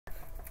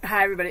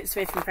Hi everybody, it's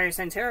Faith from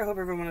FireSign Tarot. Hope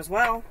everyone is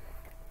well.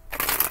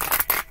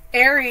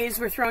 Aries,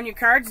 we're throwing your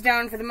cards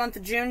down for the month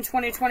of June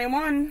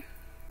 2021.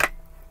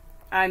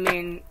 I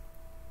mean,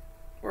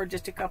 we're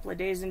just a couple of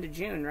days into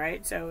June,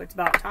 right? So it's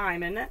about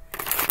time, isn't it?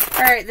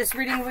 Alright, this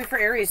reading will be for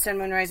Aries, Sun,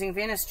 Moon, Rising,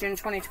 Venus, June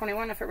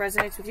 2021. If it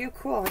resonates with you,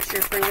 cool. It's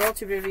your free will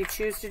to do whatever you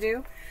choose to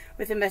do.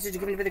 With a message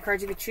given by the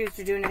cards, if you choose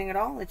to do anything at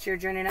all, it's your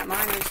journey, not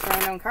mine. We're just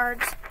throwing down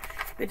cards.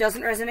 If it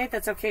doesn't resonate,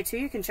 that's okay too.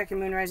 You can check your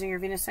Moon, Rising, or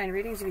Venus sign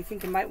readings if you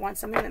think you might want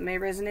something that may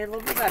resonate a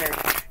little bit better.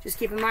 Just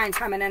keep in mind,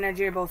 time and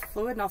energy are both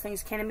fluid, and all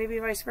things can and maybe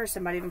vice versa.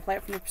 Might even play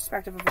it from the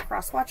perspective of a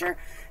cross-watcher.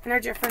 And our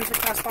dear friends with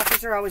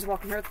cross-watchers are always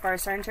welcome here at the Fire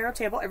Sign Tarot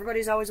table.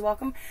 Everybody's always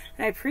welcome,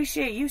 and I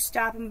appreciate you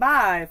stopping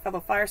by, fellow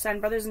Fire Sign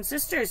brothers and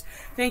sisters.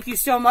 Thank you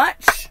so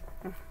much.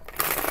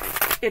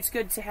 It's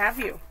good to have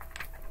you.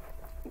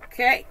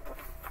 Okay.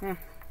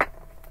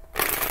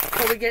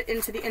 Before we get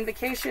into the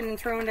invocation and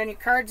throwing down your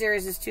cards,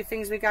 Aries, there's two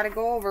things we got to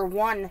go over.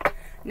 One,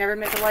 never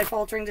make a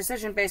life-altering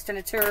decision based on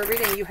a tarot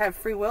reading. You have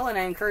free will, and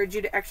I encourage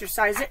you to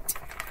exercise it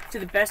to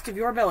the best of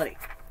your ability.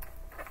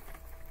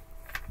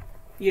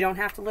 You don't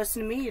have to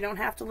listen to me. You don't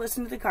have to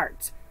listen to the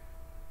cards.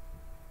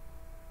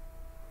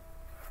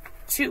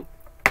 Two,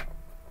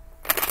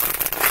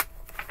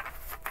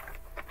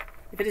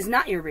 if it is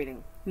not your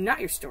reading, not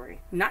your story,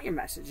 not your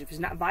message, if it's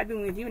not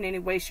vibing with you in any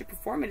way, shape, or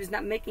form, it is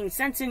not making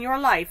sense in your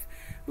life,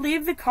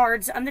 leave the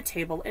cards on the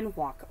table and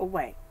walk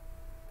away.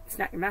 It's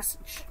not your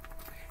message.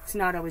 It's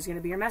not always going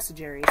to be your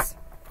message, Aries.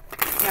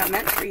 It's not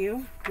meant for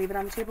you. Leave it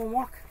on the table and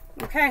walk.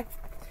 Okay.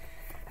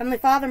 Heavenly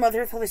Father,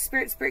 Mother Earth, Holy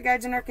Spirit, Spirit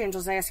Guides, and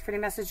Archangels, I ask for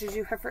any messages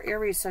you have for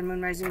Aries, Sun,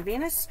 Moon, Rising,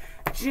 Venus,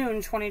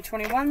 June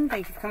 2021.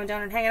 Thank you for coming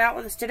down and hanging out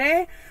with us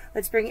today.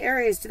 Let's bring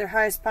Aries to their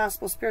highest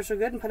possible spiritual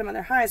good and put them on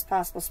their highest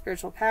possible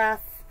spiritual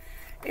path.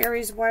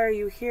 Aries, why are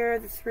you here?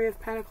 The Three of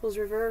Pentacles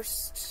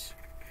reversed.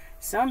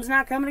 Something's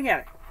not coming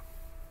together.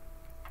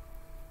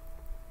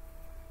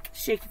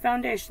 Shaky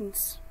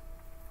foundations.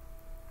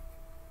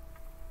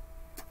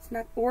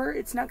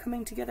 It's not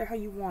coming together how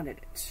you wanted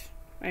it.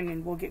 I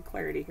mean, we'll get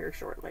clarity here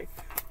shortly.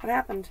 What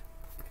happened?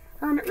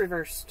 Hermit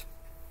reversed.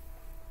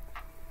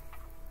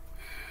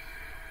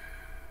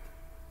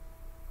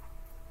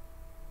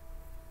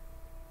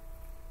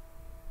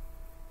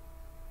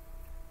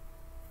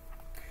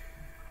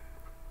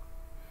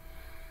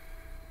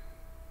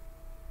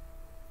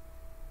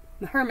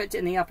 The Hermit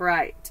in the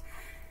upright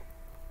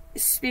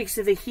speaks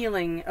of the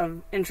healing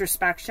of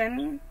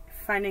introspection,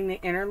 finding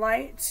the inner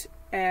light,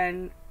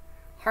 and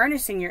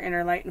harnessing your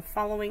inner light and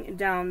following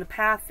down the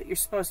path that you're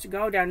supposed to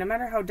go down, no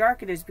matter how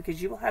dark it is,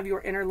 because you will have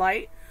your inner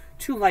light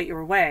to light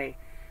your way.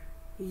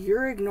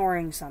 You're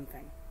ignoring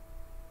something.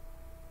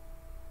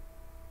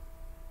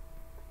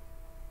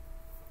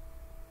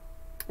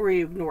 Or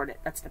you ignored it.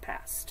 That's the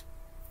past.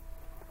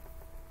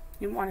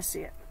 You want to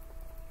see it.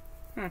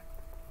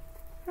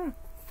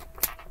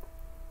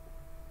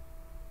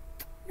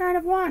 Nine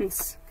of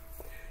Wands.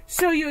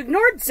 So you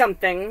ignored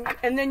something,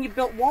 and then you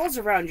built walls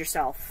around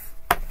yourself.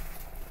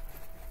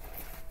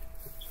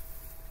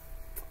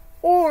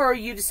 Or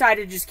you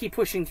decided to just keep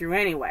pushing through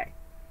anyway.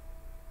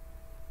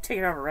 Take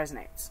it however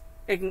resonates.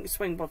 It can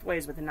swing both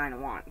ways with the Nine of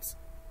Wands.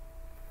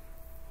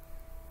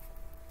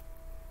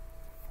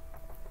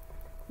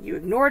 You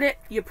ignored it,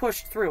 you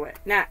pushed through it.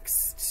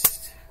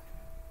 Next.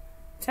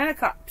 Ten of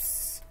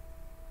Cups.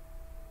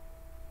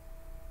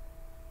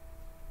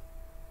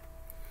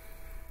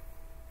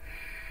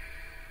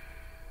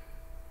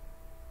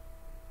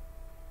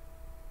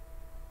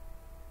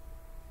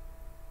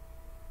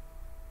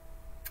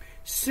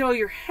 So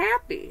you're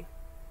happy,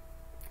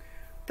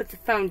 but the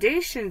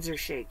foundations are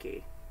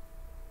shaky.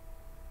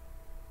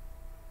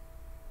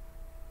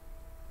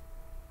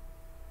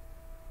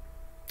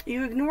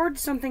 You ignored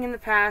something in the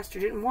past or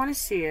didn't want to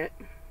see it.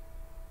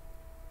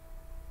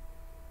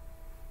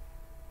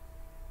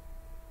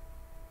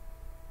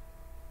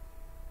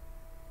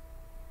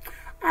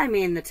 I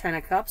mean, the Ten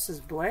of Cups is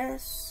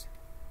bliss.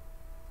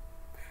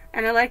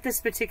 And I like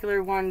this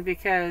particular one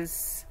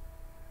because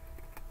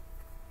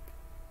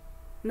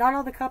not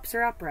all the cups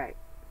are upright.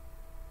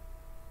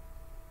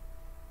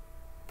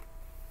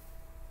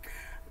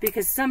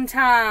 Because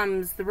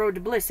sometimes the road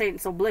to bliss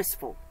ain't so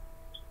blissful.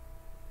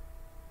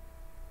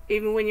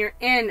 Even when you're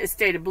in a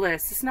state of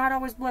bliss, it's not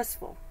always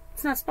blissful.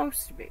 It's not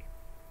supposed to be.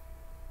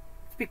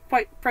 To be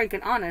quite frank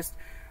and honest,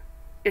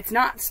 it's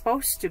not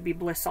supposed to be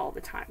bliss all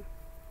the time.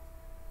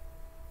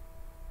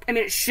 I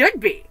mean, it should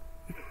be.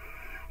 At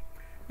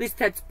least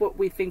that's what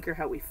we think or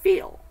how we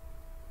feel.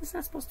 It's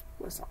not supposed to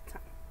be bliss all the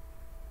time.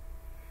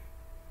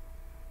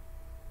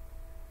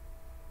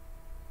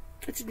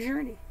 It's a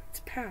journey. It's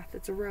a path.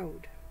 It's a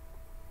road.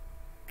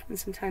 And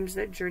sometimes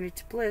that journey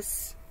to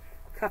bliss,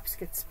 cups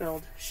get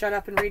spilled. Shut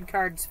up and read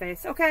cards,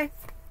 Faith. Okay.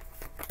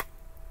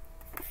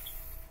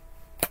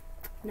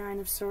 Nine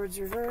of Swords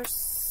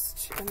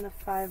reversed and the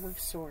Five of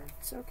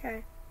Swords.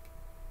 Okay.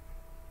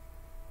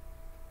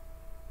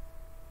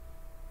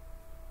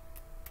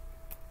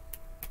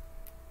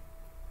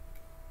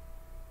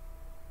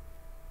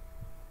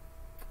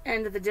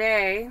 End of the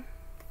day.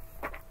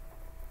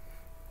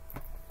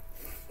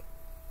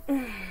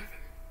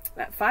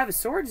 That Five of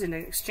Swords in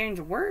an exchange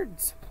of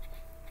words.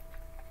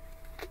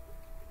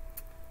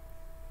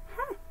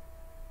 Huh.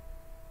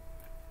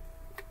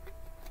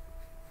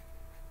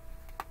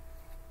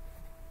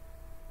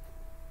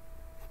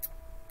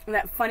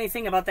 That funny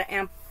thing about the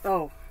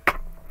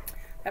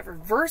that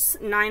reverse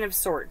Nine of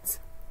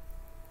Swords.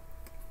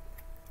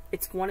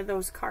 It's one of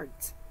those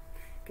cards.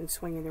 It can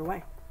swing either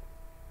way.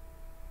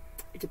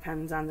 It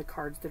depends on the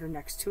cards that are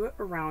next to it,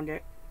 around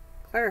it,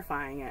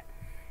 clarifying it.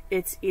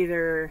 It's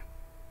either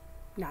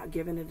not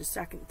giving it a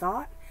second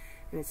thought,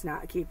 and it's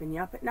not keeping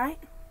you up at night,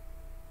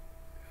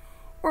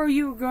 or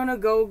you're gonna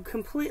go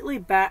completely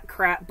bat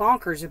crap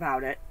bonkers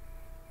about it.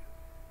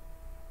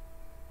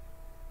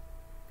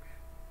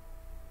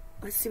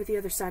 Let's see what the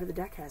other side of the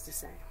deck has to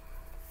say.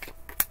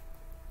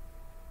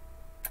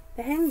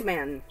 The Hanged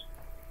Man.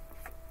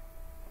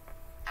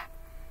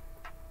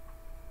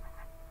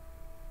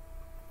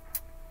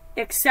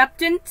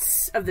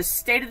 Acceptance of the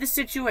state of the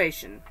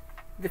situation.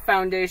 The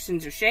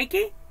foundations are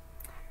shaky.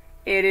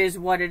 It is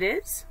what it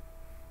is.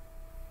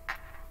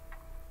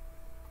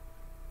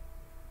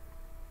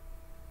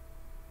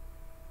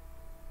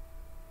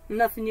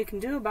 Nothing you can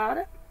do about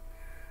it.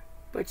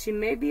 But you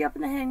may be up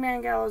in the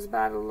Hangman Gallows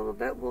about it a little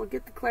bit. We'll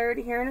get the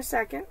clarity here in a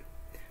second.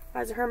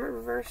 Why is the Hermit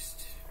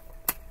reversed?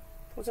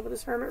 What's up with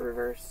this Hermit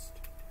reversed?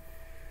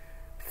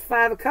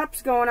 Five of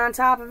Cups going on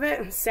top of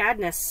it.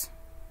 Sadness.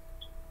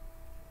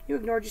 You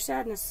ignored your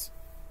sadness.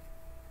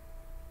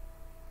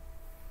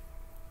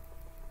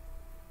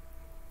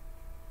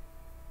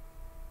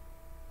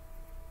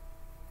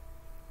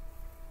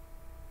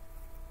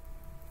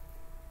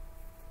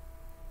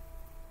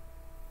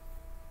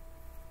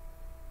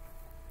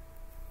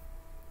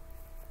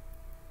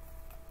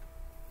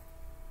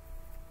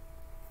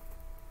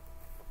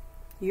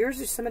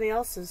 Yours or somebody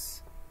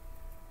else's?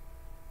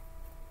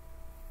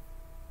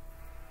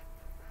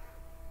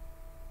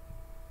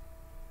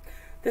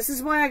 This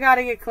is why I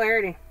gotta get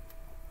clarity.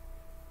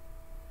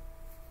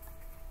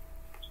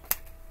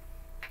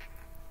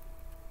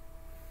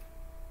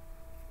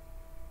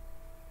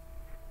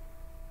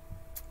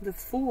 The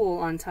Fool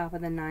on top of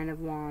the Nine of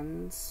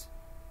Wands.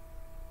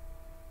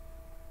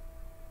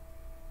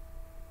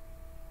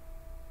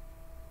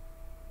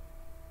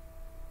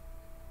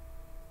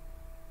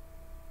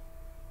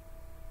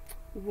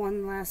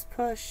 One last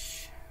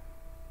push.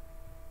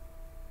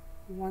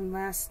 One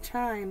last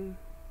time.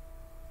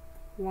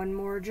 One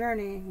more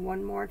journey.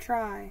 One more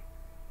try.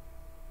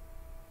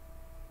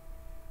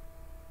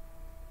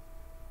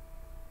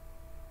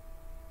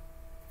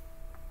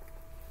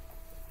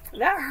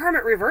 That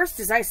Hermit reversed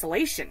is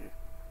isolation.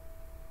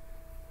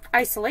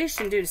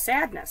 Isolation due to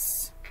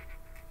sadness.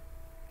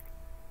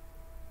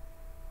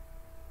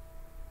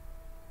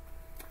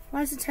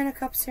 Why is the Ten of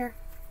Cups here?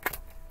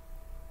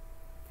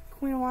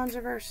 Queen of Wands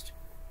reversed.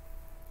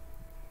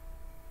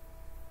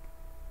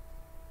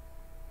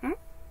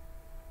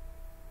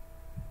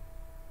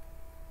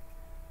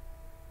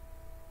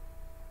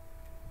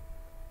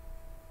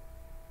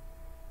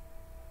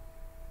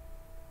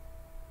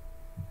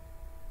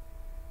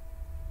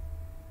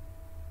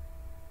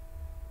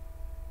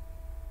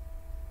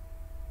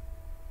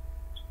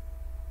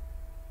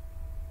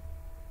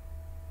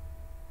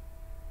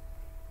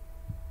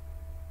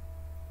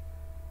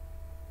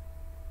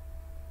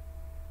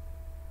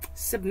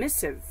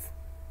 Submissive.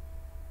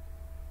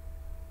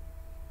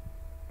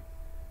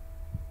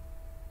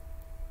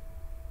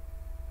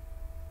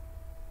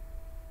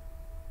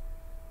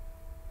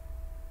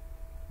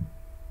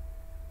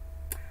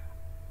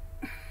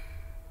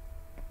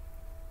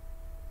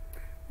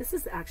 This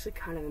is actually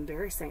kind of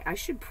embarrassing. I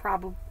should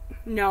probably...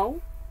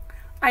 No.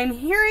 I'm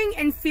hearing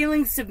and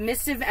feeling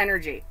submissive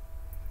energy.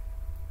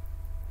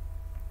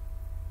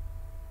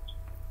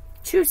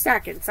 2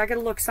 seconds. I gotta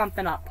look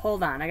something up.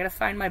 Hold on. I gotta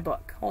find my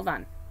book. Hold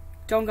on.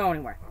 Don't go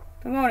anywhere.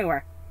 Don't go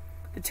anywhere.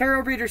 The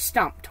tarot reader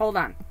stumped. Hold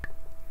on.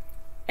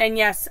 And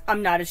yes,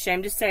 I'm not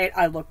ashamed to say it.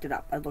 I looked it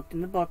up. I looked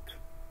in the book.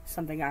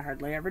 Something I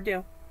hardly ever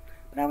do.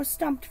 But I was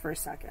stumped for a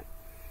second.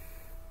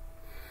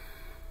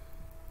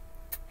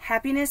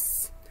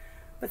 Happiness,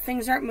 but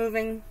things aren't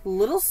moving.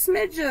 Little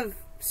smidge of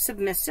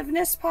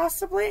submissiveness,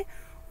 possibly.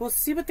 We'll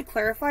see what the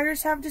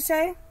clarifiers have to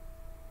say.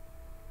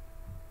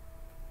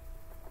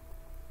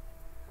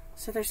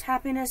 So there's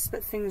happiness,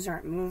 but things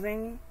aren't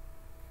moving.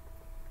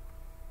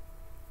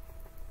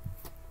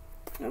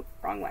 Nope,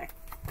 wrong way.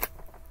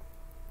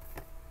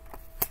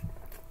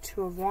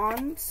 Two of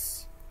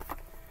Wands.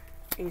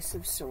 Ace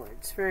of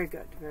Swords. Very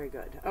good, very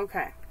good.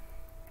 Okay.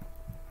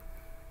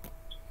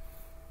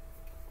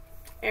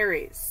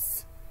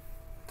 Aries.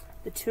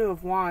 The Two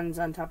of Wands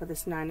on top of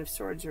this Nine of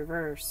Swords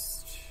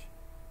reversed.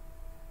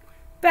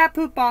 Bat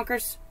poop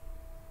bonkers.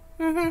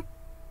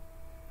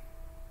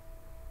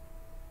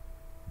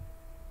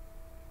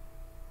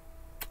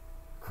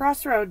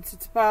 Crossroads.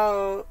 It's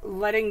about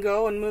letting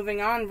go and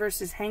moving on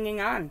versus hanging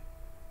on.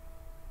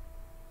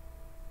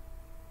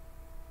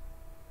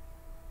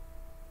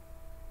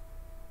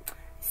 I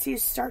see you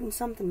starting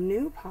something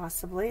new,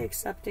 possibly,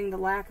 accepting the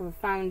lack of a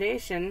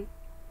foundation.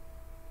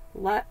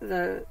 Let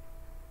the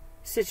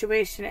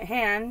situation at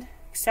hand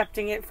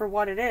accepting it for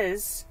what it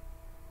is.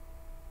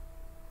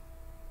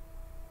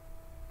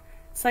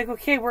 It's like,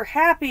 okay, we're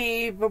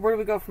happy, but where do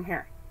we go from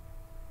here?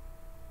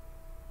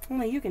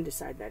 Only you can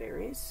decide that,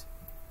 Aries.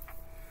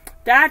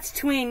 That's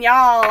between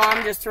y'all.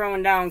 I'm just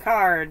throwing down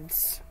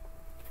cards.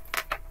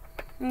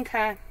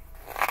 Okay.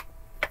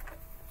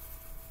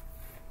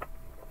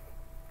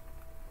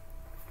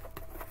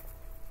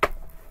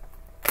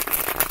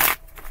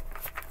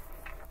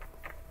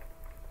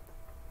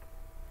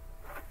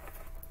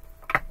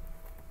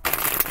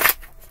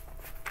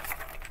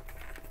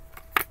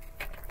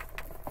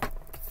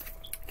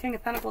 King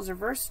of Pentacles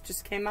reversed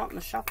just came out in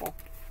the shuffle.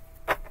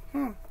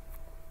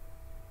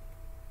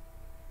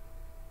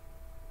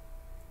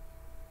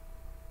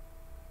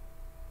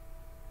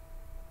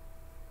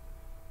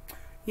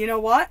 You know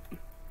what?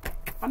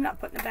 I'm not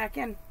putting it back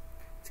in.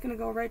 It's going to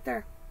go right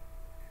there.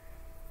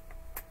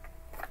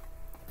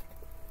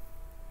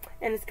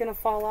 And it's going to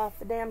fall off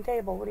the damn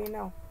table. What do you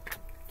know?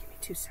 Give me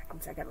 2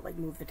 seconds. I got to, like,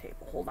 move the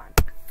table. Hold on.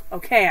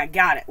 Okay, I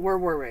got it. Where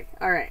were we?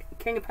 All right.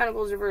 King of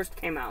Pentacles reversed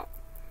came out.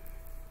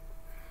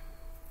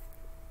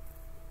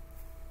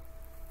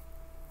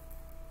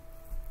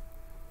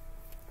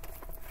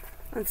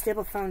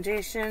 Unstable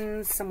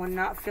foundations. Someone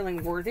not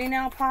feeling worthy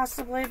now,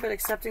 possibly, but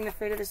accepting the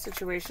fate of the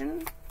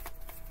situation.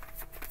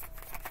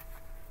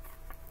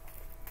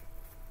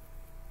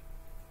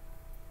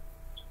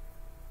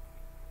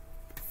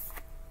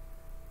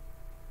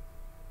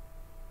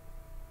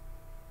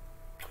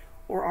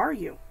 Or are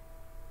you?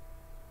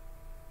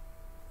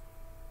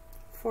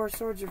 4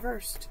 swords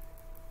reversed.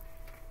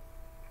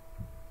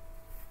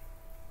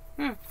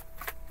 You're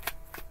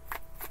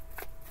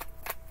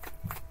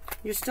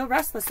still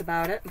restless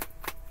about it.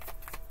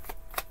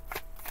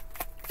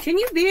 Can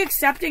you be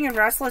accepting and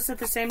restless at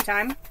the same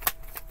time?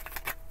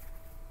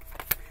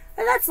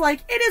 And that's like,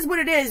 it is what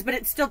it is, but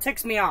it still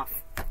ticks me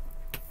off.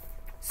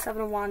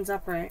 7 of Wands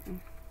upright.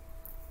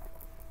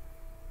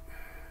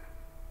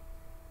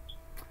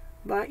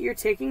 But you're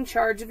taking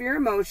charge of your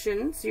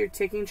emotions. You're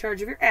taking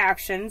charge of your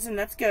actions, and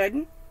that's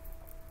good.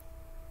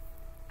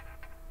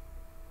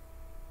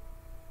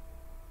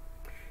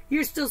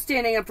 You're still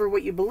standing up for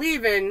what you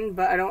believe in,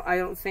 but I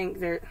don't think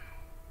that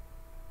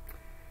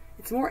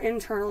it's more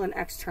internal and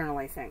external,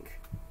 I think.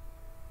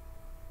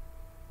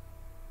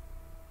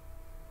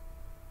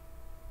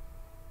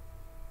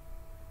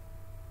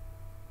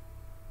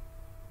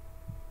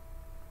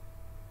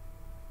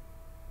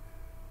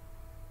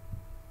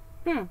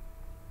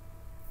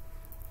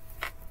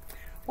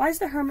 Why is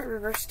the Hermit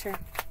reversed here?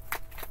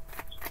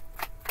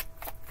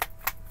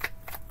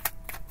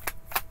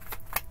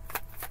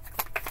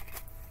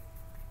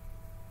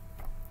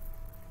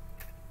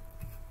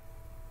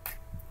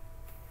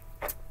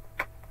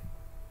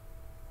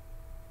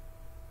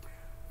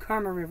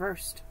 Karma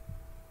reversed.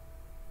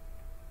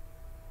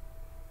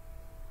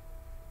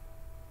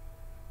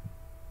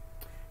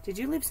 Did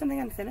you leave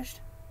something unfinished?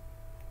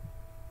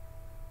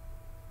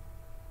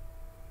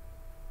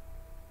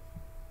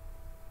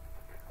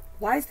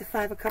 Why is the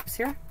 5 of Cups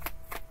here?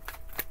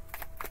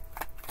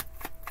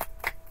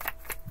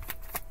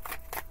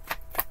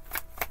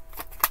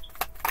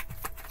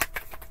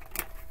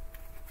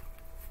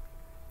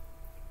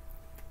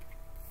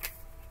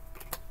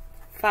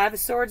 Five of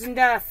Swords and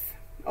Death.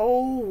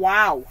 Oh,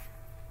 wow.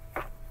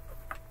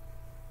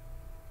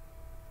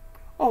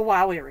 Oh,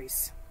 wow,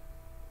 Aries.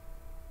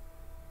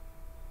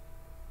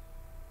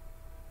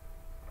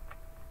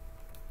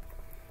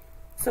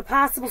 So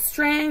possible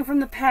straying from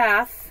the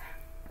path.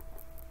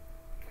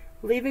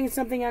 Leaving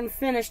something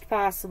unfinished,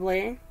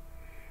 possibly.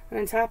 And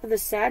on top of the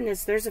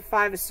sadness, there's a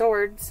 5 of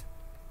Swords.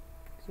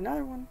 There's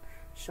another one.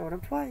 Showed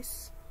up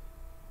twice.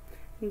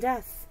 And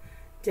Death.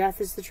 Death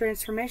is the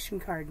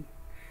transformation card.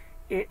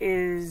 It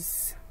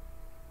is...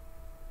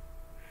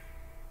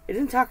 It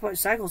doesn't talk about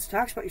cycles. It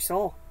talks about your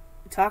soul.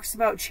 It talks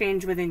about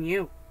change within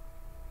you.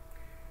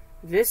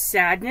 This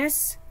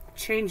sadness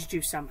changed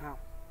you somehow.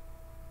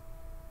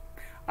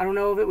 I don't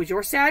know if it was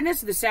your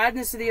sadness or the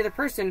sadness of the other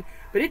person,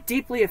 but it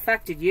deeply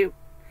affected you.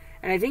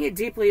 And I think it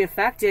deeply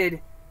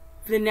affected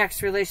the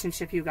next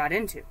relationship you got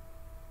into.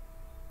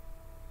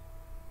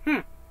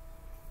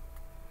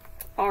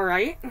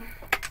 Alright.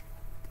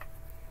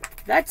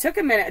 That took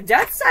a minute.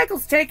 Death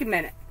cycles take a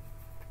minute.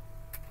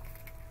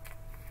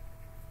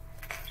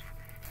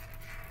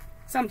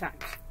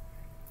 Sometimes.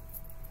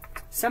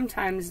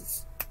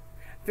 Sometimes,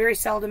 very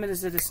seldom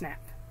is it a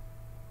snap.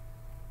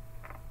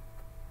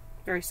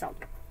 Very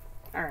seldom.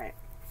 Alright.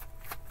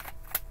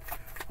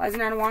 Why is the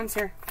 9 of Wands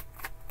here?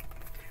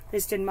 At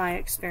least in my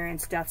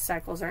experience, death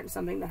cycles aren't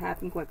something that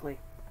happen quickly.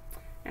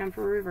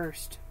 Emperor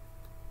reversed.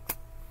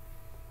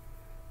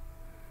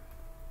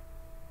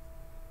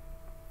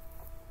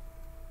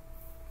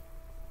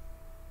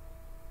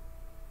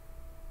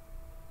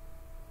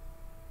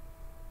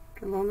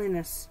 The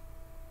loneliness.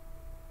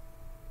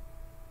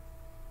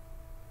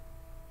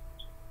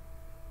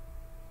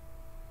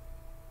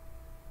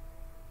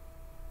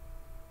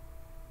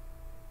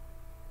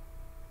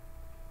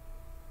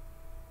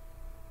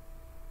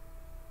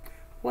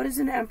 What is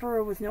an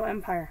emperor with no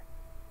empire?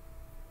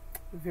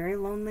 A very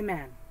lonely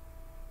man.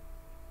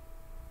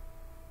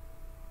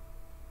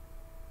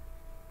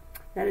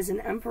 That is an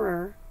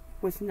emperor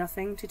with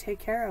nothing to take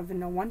care of and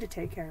no one to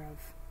take care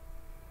of.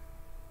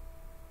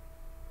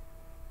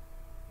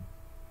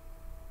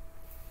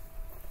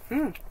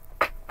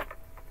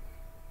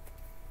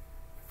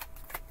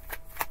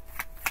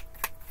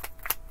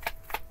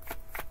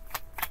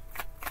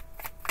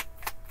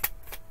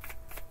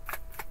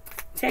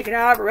 Take it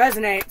however it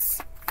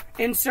resonates.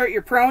 Insert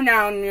your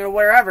pronoun, you know,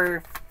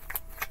 wherever.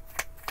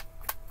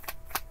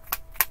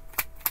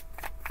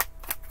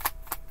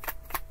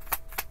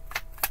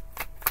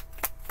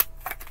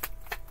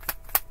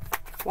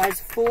 Wise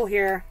Fool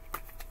here.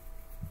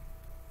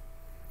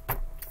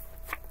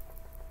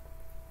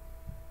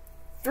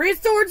 Three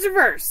Swords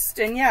reversed.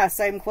 And yes,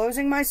 I'm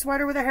closing my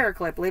sweater with a hair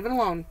clip. Leave it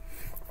alone.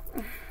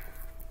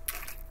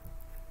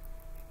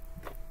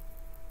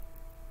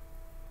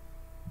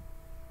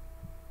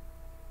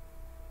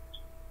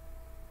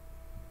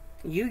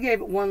 You gave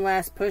it one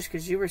last push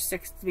because you were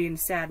sick of being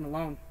sad and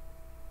alone.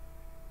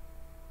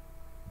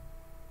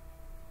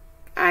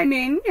 I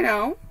mean, you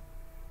know,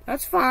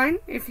 that's fine.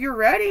 If you're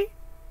ready,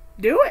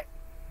 do it.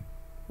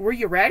 Were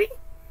you ready?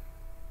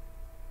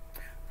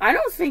 I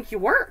don't think you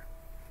were.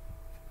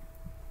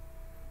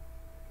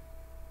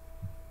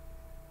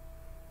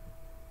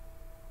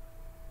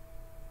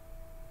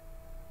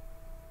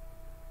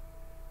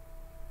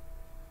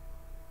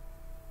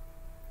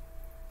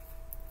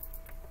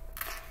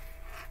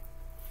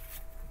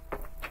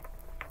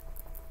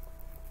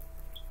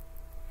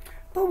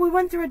 But we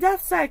went through a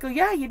death cycle.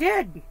 Yeah, you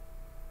did.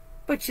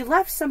 But you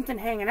left something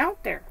hanging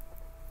out there.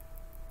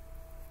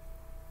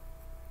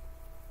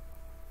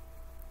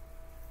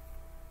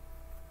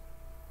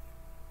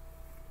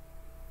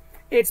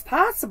 It's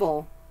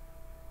possible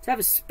to have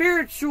a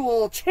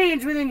spiritual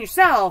change within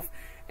yourself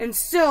and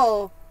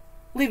still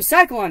leave a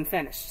cycle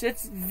unfinished.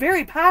 It's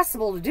very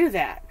possible to do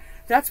that.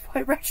 That's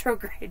why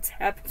retrogrades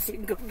happen, so you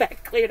can go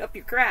back, clean up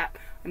your crap.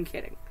 I'm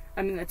kidding.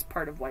 I mean, that's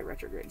part of why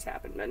retrogrades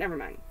happen, but never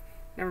mind.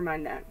 Never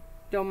mind that.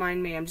 Don't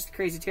mind me. I'm just a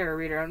crazy tarot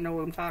reader. I don't know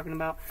what I'm talking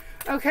about.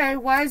 Okay,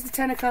 why is the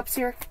Ten of Cups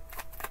here?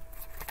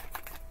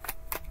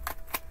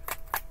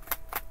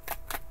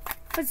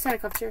 What's the Ten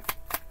of Cups here?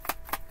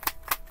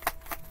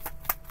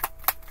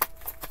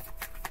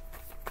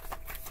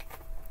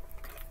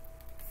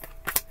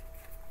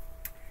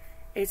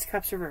 Ace of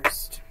Cups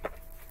reversed.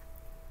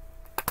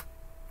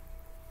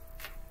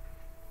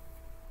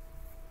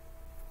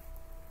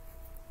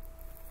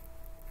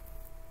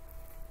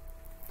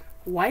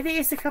 Why the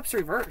Ace of Cups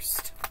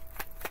reversed?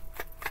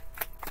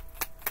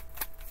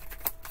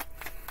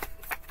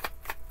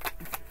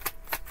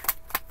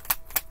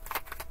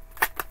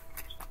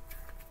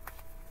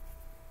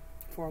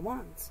 Four of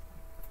Wands.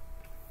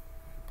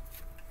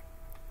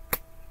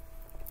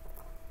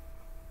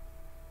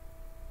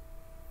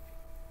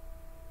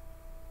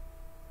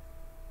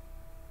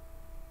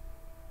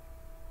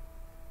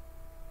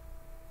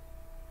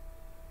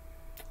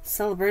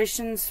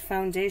 Celebrations,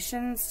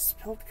 foundations,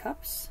 spilled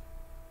cups.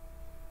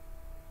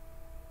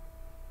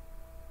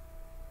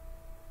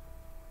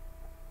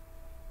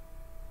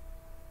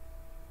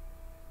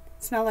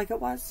 It's not like it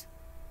was.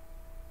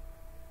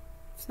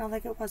 It's not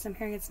like it was. I'm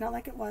hearing it's not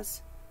like it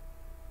was.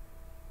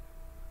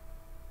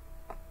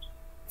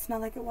 It's not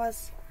like it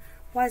was.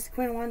 Why is the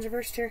Queen of Wands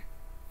reversed here?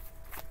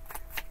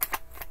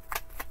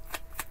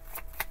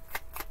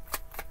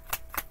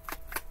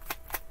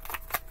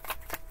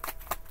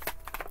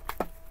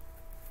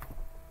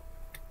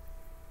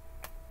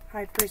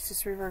 High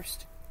Priestess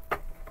reversed.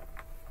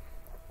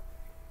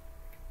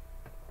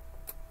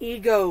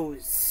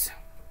 Egos.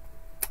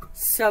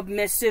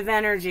 Submissive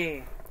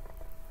energy.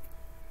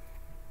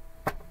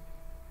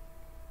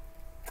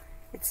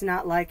 It's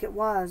not like it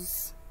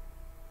was.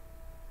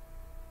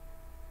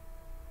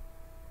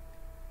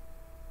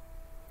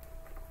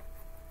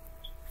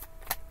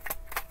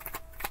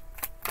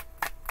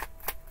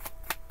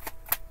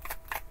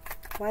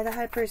 Why the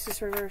High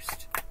Priestess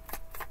reversed?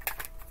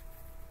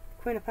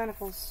 Queen of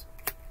Pentacles.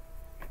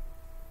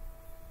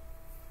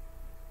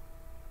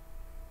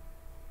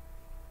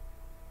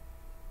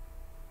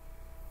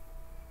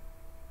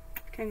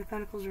 King of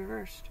Pentacles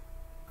reversed.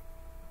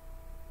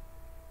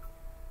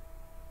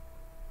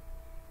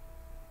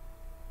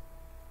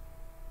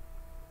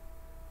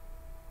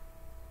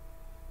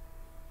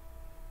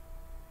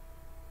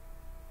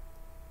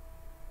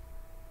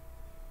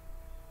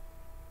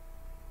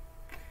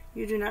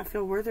 You do not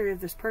feel worthy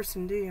of this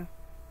person, do you?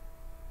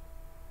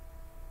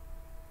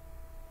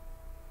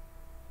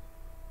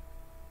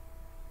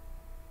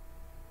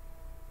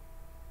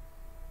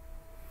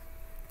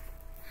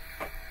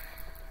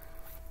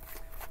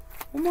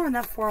 One more on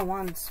that Four of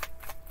Wands.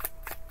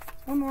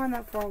 One more on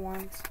that Four of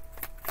Wands.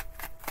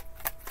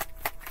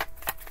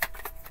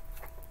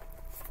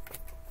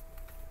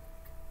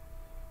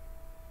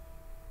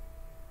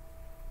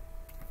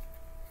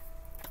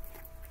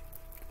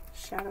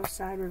 Shadow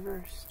side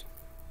reversed.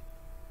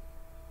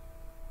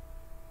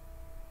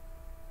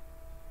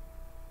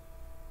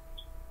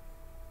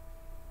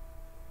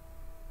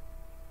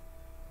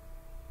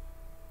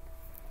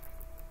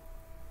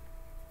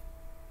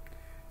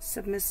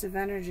 Submissive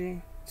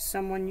energy.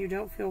 Someone you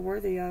don't feel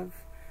worthy of.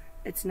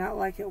 It's not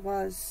like it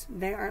was.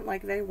 They aren't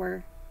like they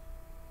were.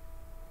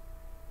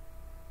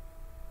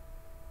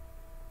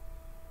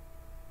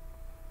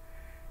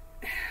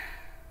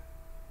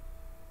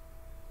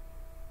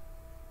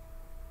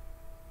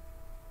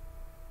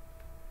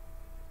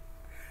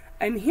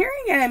 I'm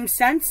hearing and I'm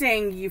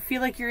sensing you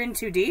feel like you're in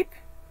too deep.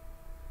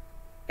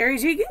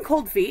 Aries, are you getting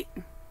cold feet?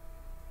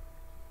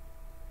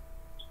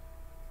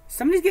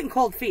 Somebody's getting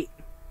cold feet.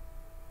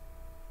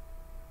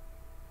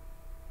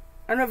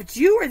 I don't know if it's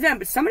you or them,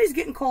 but somebody's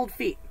getting cold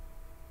feet.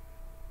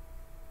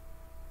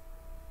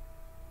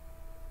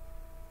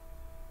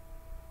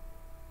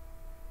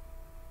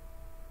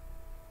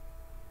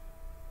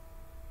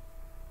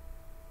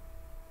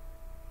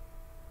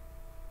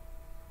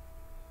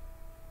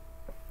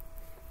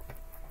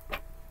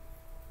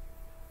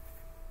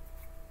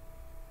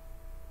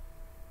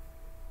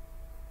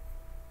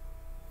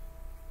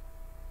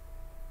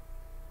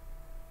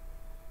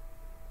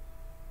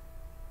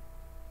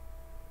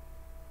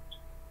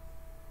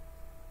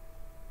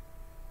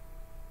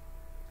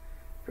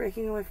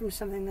 Breaking away from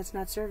something that's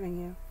not serving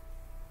you.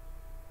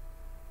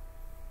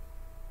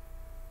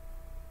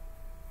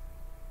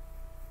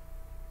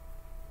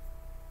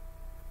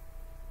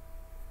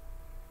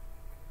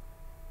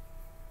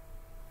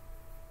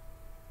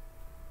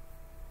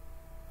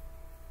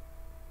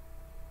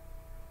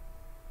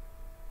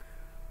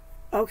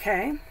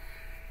 Okay.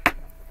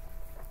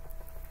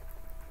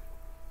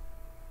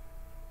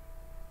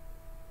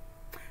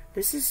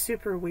 This is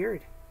super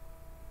weird.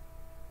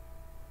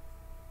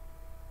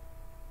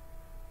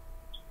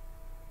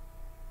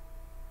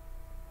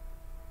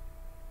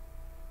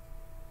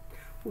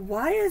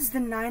 Why is the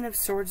Nine of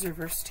Swords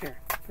reversed here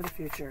for the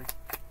future?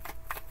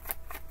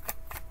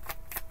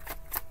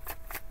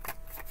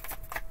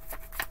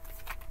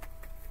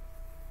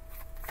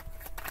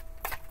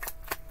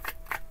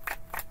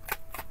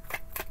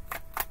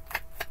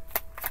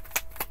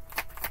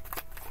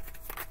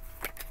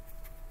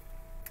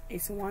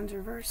 Ace of Wands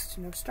reversed,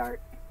 no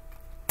start.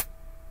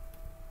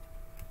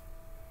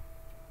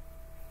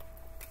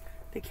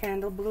 The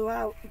candle blew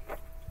out.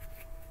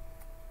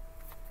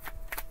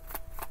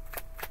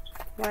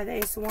 Why the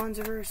Ace of Wands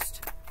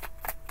reversed?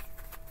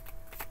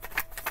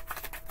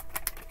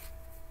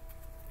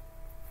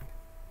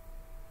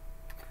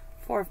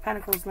 Four of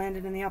Pentacles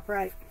landed in the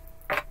upright.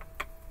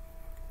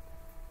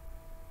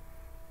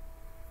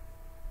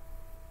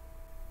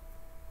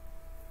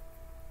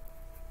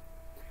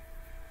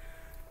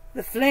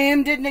 The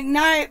flame didn't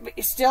ignite, but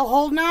you're still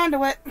holding on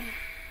to it.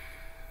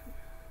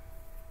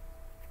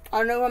 I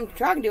don't know who I'm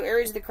talking to,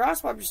 Aries of the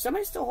Crossbar, but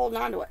somebody's still holding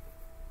on to it.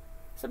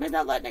 Somebody's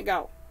not letting it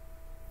go.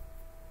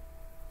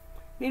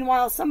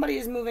 Meanwhile, somebody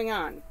is moving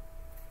on.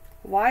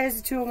 Why is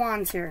the Two of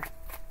Wands here?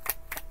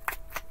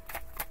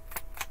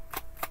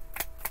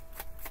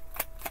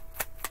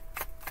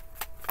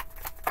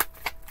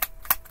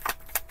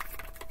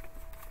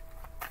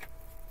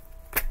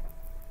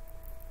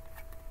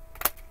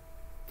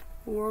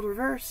 World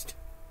reversed.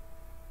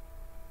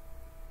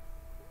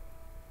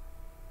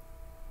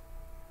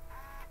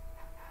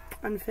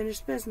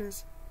 Unfinished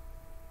business.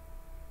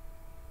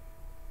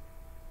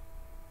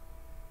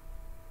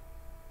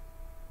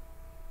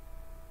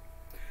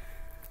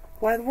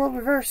 Why the world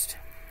reversed?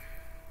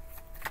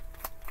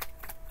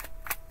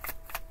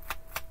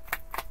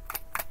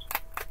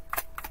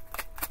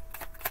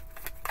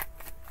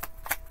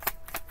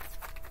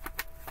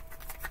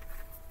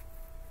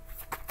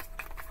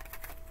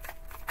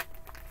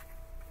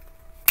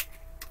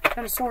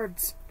 Ten of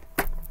Swords.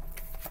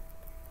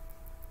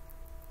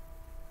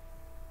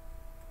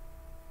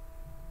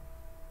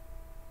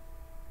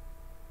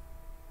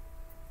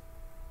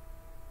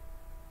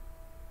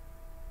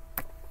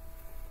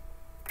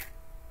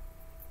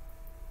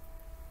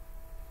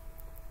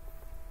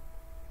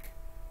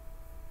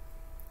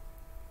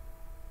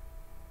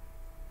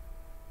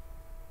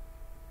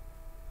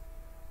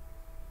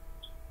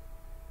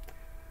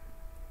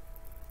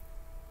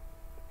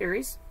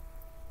 Aries.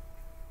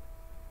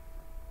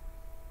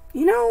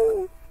 You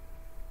know,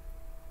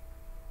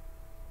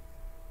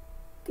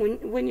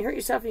 when you hurt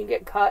yourself and you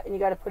get cut and you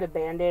got to put a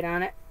band-aid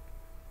on it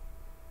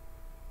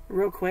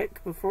real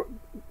quick before,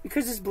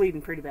 because it's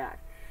bleeding pretty bad.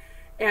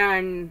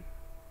 And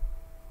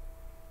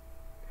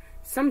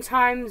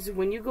sometimes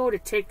when you go to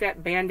take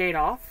that band-aid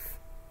off,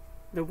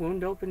 the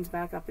wound opens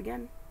back up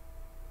again.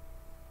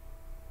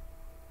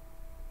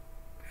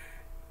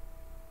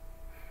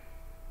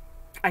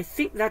 I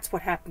think that's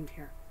what happened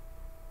here.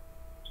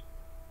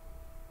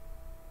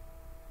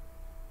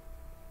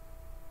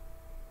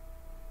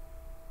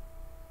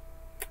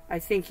 I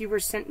think you were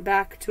sent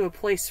back to a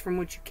place from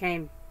which you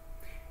came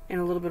in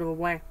a little bit of a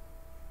way.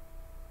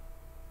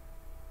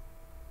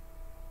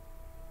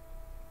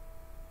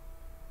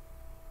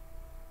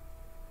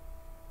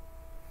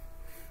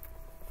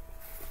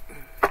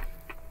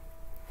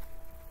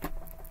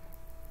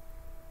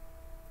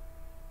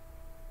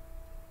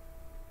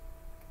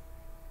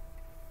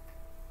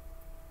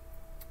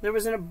 There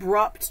was an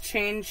abrupt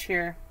change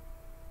here.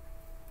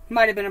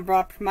 Might have been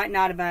abrupt, might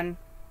not have been.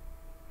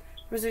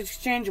 was an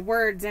exchange of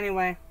words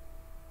anyway.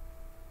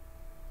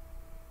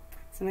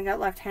 Something got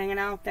left hanging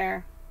out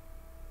there.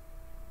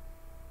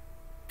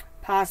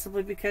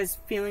 Possibly because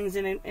feelings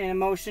and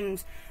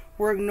emotions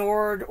were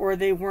ignored, or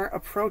they weren't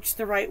approached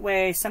the right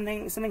way.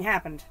 Something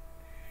happened.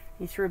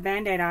 You threw a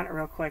band-aid on it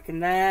real quick,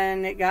 and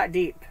then it got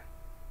deep.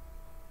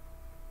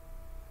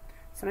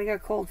 Somebody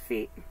got cold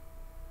feet.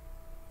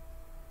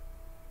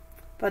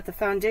 But the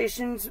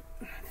foundation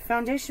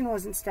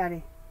wasn't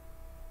steady.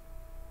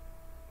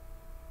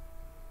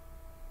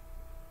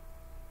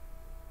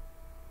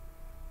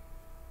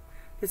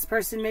 This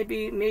person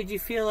maybe made you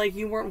feel like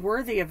you weren't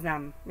worthy of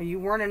them, or you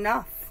weren't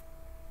enough.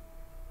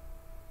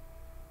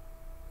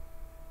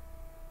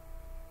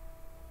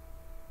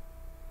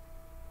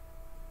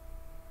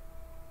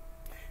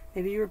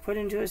 Maybe you were put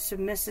into a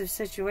submissive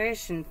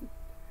situation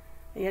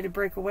that you had to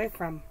break away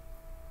from.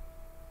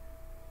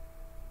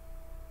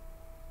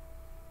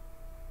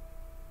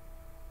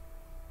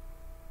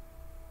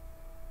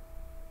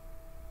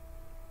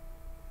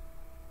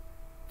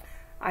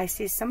 I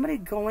see somebody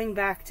going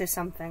back to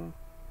something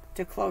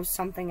to close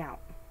something out.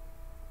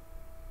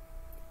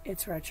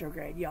 It's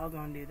retrograde. Y'all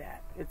gonna do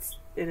that.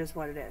 It is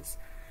what it is.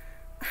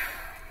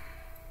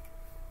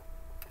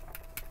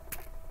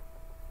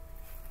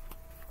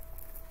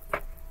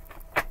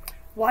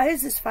 Why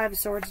is this Five of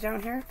Swords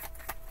down here?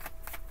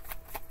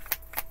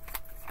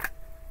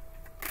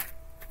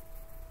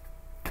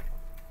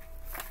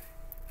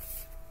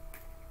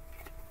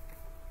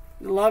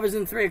 The love is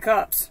in Three of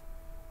Cups.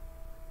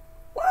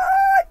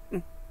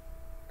 What?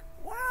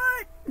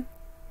 What?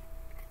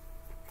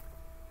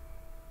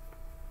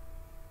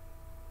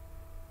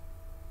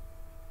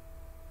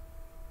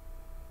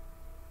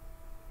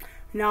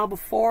 Now,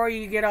 before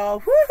you get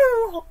all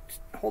woohoo,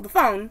 hold the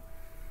phone.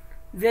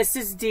 This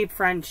is deep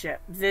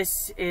friendship.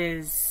 This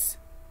is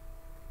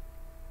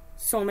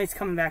soulmates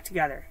coming back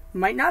together.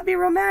 Might not be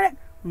romantic.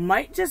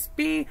 Might just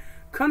be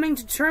coming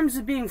to terms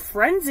of being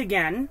friends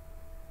again.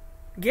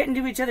 Getting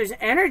to each other's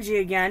energy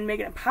again.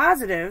 Making it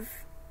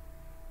positive.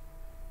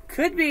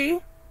 Could be.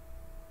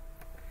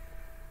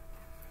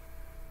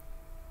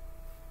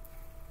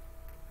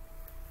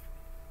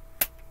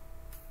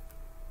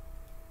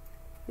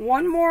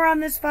 One more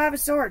on this Five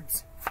of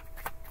Swords.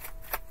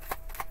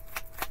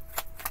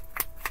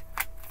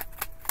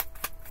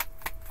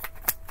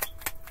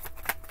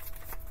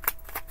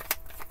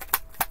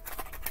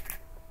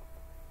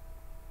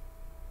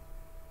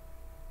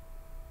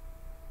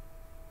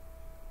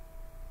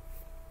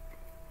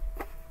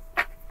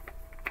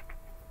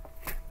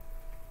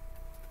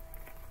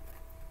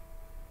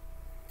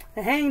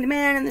 The Hanged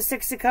Man and the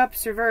Six of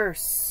Cups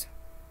reverse.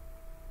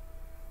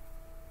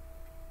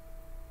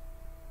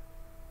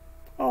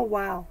 Oh,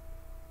 wow.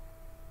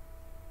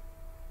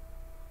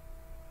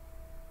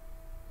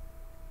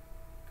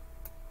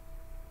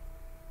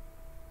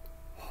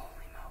 Holy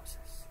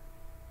Moses.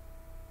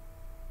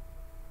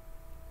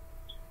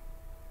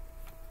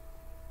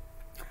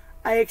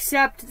 I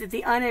accept that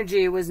the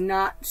energy was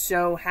not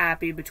so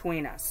happy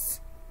between us.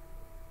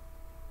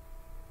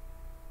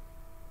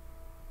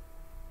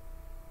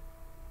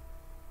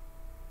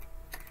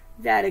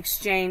 That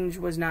exchange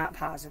was not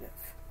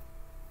positive.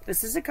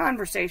 This is a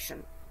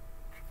conversation.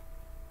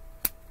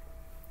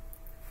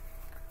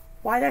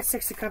 Why that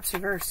Six of Cups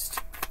reversed?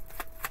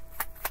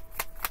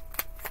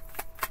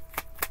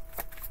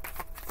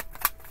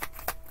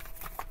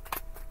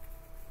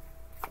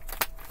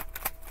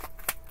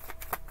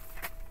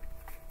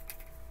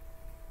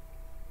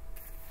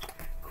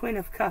 Queen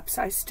of Cups,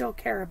 I still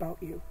care about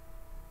you.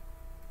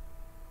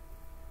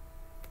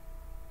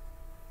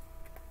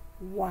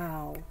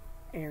 Wow.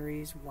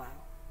 Aries, wow.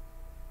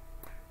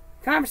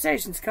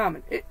 Conversation's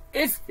coming.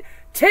 Tis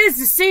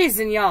the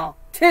season, y'all.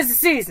 Tis the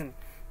season.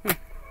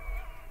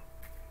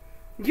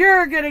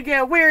 You're gonna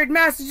get weird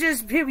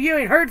messages, people you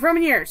ain't heard from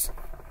in years.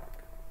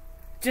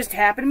 Just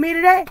happened to me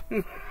today.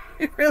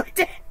 It really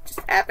did. Just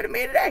happened to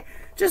me today.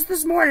 Just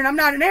this morning. I'm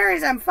not an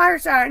Aries, I'm a fire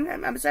sign.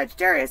 I'm a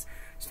Sagittarius.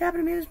 Just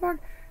happened to me this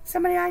morning.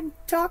 Somebody I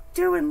hadn't talked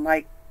to in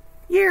like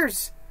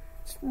years.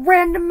 Just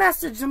random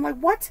message. I'm like,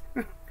 what?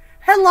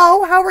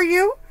 Hello, how are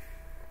you?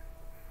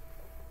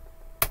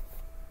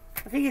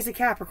 I think he's a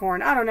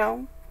Capricorn. I don't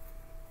know.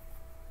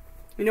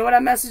 You know what I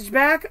messaged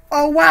back?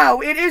 Oh, wow.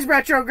 It is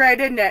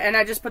retrograde, isn't it? And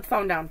I just put the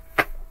phone down.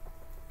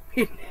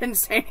 He didn't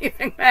say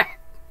anything back.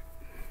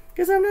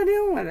 Because I'm not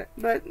dealing with it.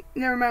 But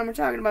never mind. We're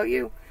talking about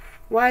you.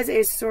 Why is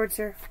Ace of Swords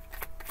here?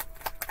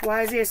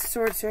 Why is the Ace of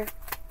Swords here?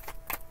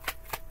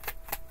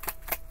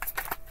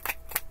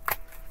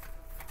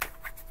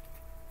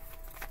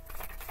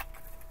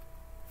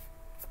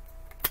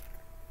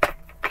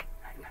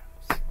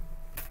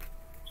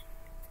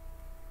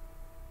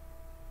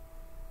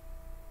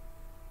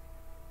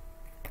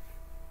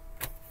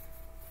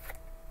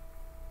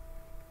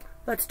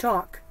 Let's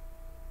talk.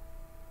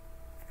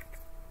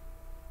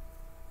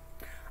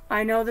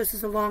 I know this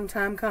is a long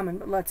time coming,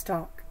 but let's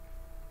talk.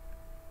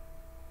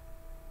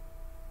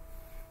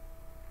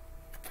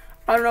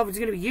 I don't know if it's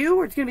going to be you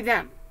or it's going to be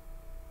them.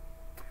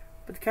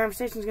 But the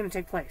conversation is going to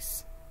take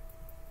place.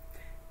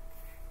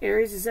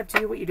 Aries, is up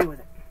to you what you do with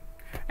it.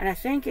 And I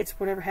think it's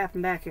whatever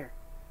happened back here.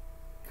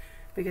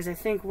 Because I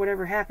think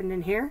whatever happened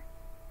in here,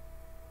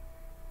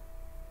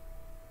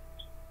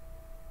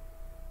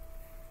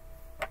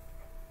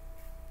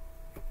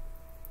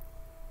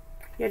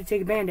 you had to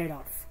take a band-aid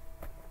off.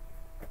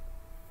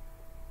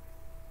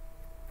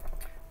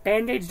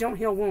 Band-aids don't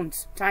heal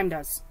wounds. Time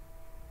does.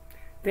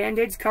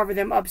 Band-aids cover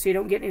them up so you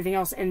don't get anything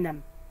else in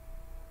them.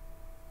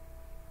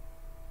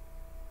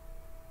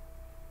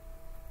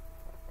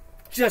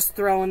 Just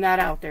throwing that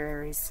out there,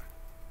 Aries.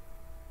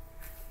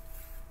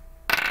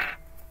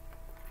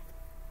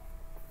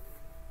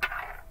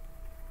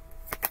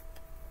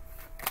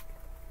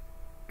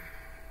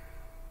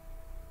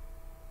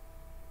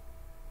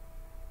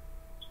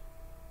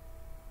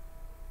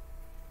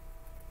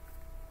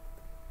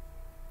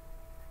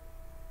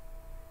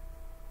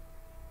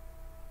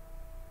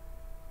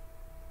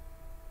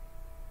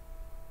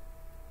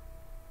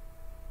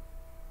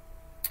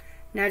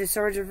 Knight of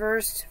Swords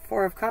reversed.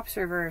 Four of Cups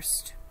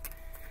reversed.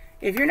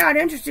 If you're not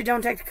interested,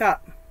 don't take the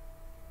cup.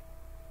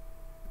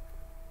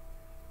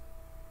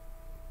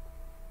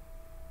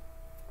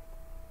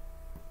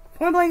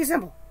 Point blank and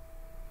simple.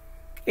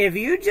 If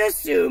you just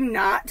assume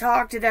not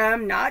talk to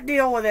them, not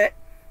deal with it,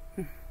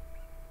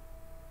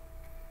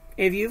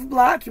 if you've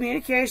blocked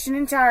communication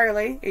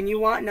entirely and you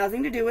want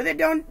nothing to do with it,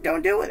 don't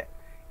deal with it.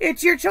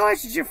 It's your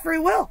choice. It's your free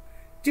will.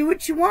 Do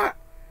what you want.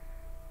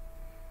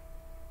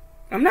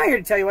 I'm not here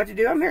to tell you what to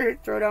do. I'm here to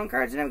throw down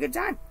cards and have a good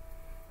time.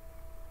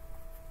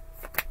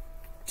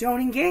 Don't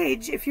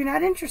engage if you're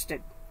not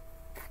interested.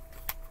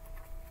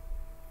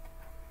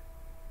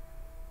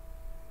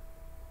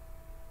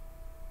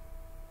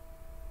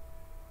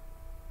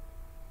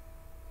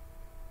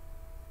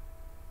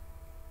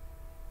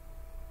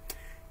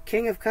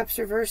 King of Cups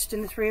reversed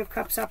and the Three of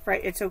Cups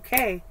upright. It's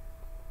okay.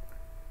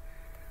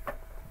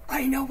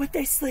 I know what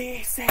they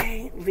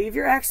say. Leave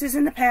your exes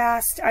in the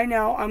past. I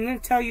know. I'm going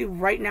to tell you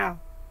right now.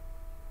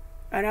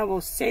 And I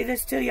will say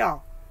this to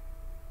y'all.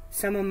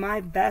 Some of my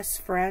best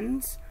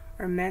friends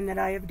are men that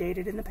I have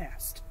dated in the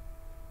past.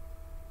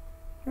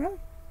 Really?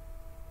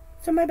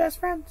 Some of my best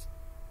friends.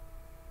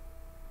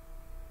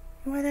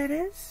 You know why that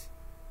is?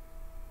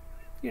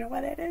 You know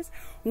why that is?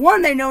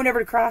 One, they know never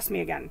to cross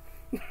me again.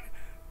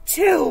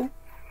 Two,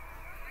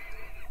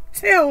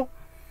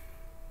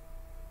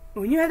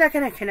 when you have that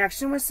kind of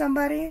connection with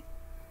somebody,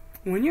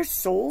 when your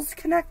souls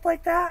connect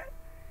like that,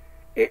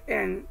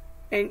 and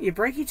you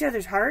break each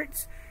other's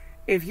hearts,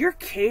 if you're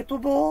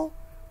capable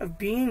of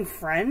being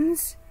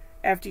friends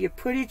after you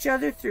put each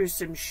other through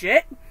some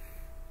shit,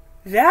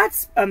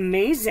 that's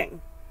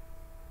amazing.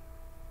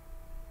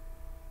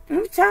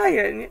 Let me tell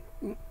you,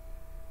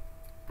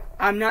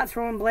 I'm not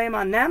throwing blame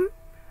on them,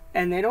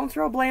 and they don't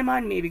throw blame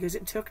on me because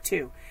it took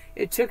two.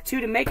 It took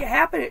two to make it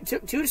happen. It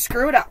took two to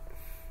screw it up.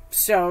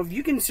 So if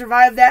you can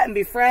survive that and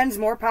be friends,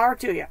 more power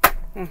to you.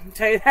 I'll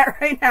tell you that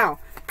right now.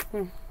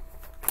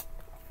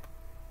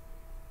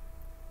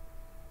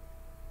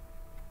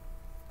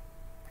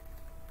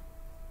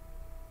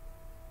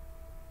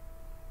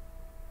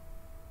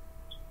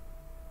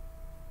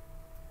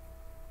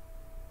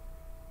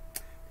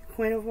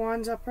 Queen of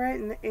Wands upright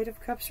and the Eight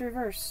of Cups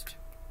reversed.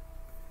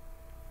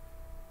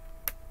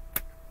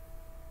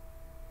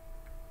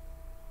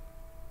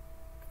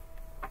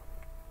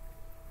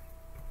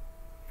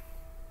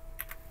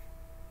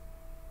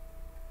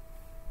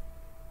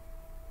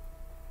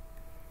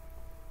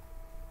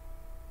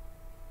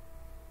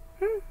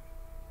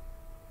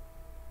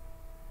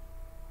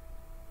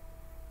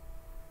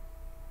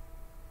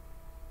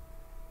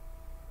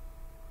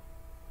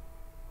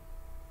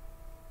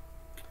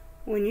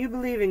 When you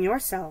believe in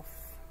yourself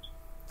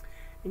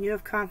and you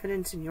have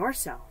confidence in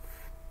yourself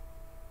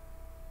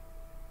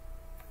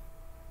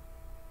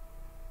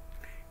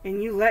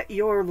and you let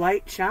your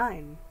light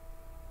shine,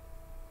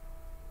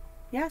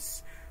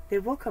 yes, they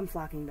will come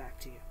flocking back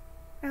to you.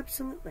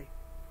 Absolutely.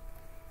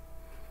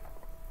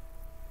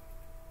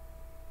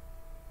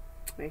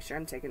 Make sure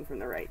I'm taking from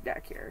the right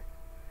deck here.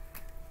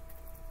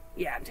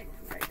 Yeah, I'm taking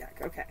from the right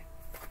deck. Okay.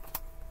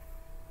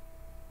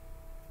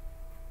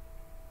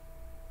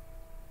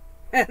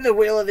 The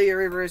Wheel of the Year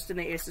reversed and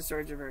the Ace of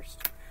Swords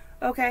reversed.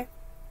 Okay.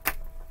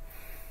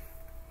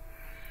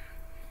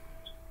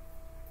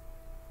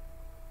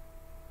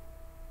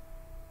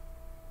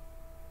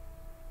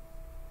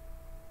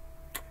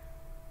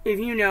 If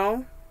you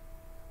know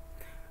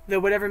that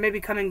whatever may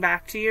be coming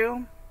back to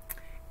you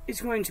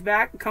is going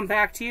to come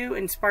back to you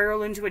and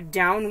spiral into a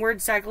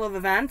downward cycle of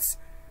events,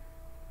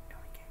 don't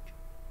engage.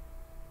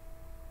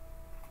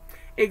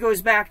 It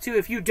goes back to,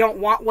 if you don't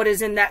want what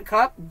is in that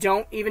cup,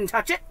 don't even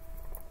touch it.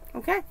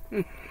 Okay.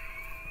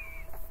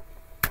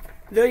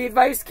 The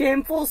advice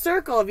came full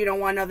circle. If you don't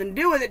want nothing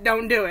to do with it,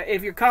 don't do it.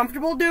 If you're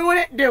comfortable doing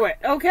it, do it.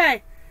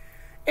 Okay.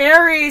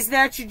 Aries,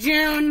 that's your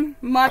June.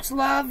 Much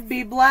love.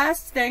 Be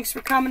blessed. Thanks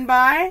for coming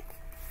by.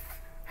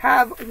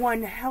 Have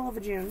one hell of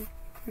a June.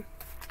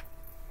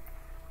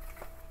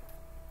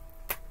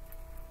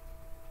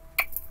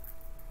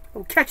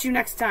 We'll catch you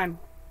next time.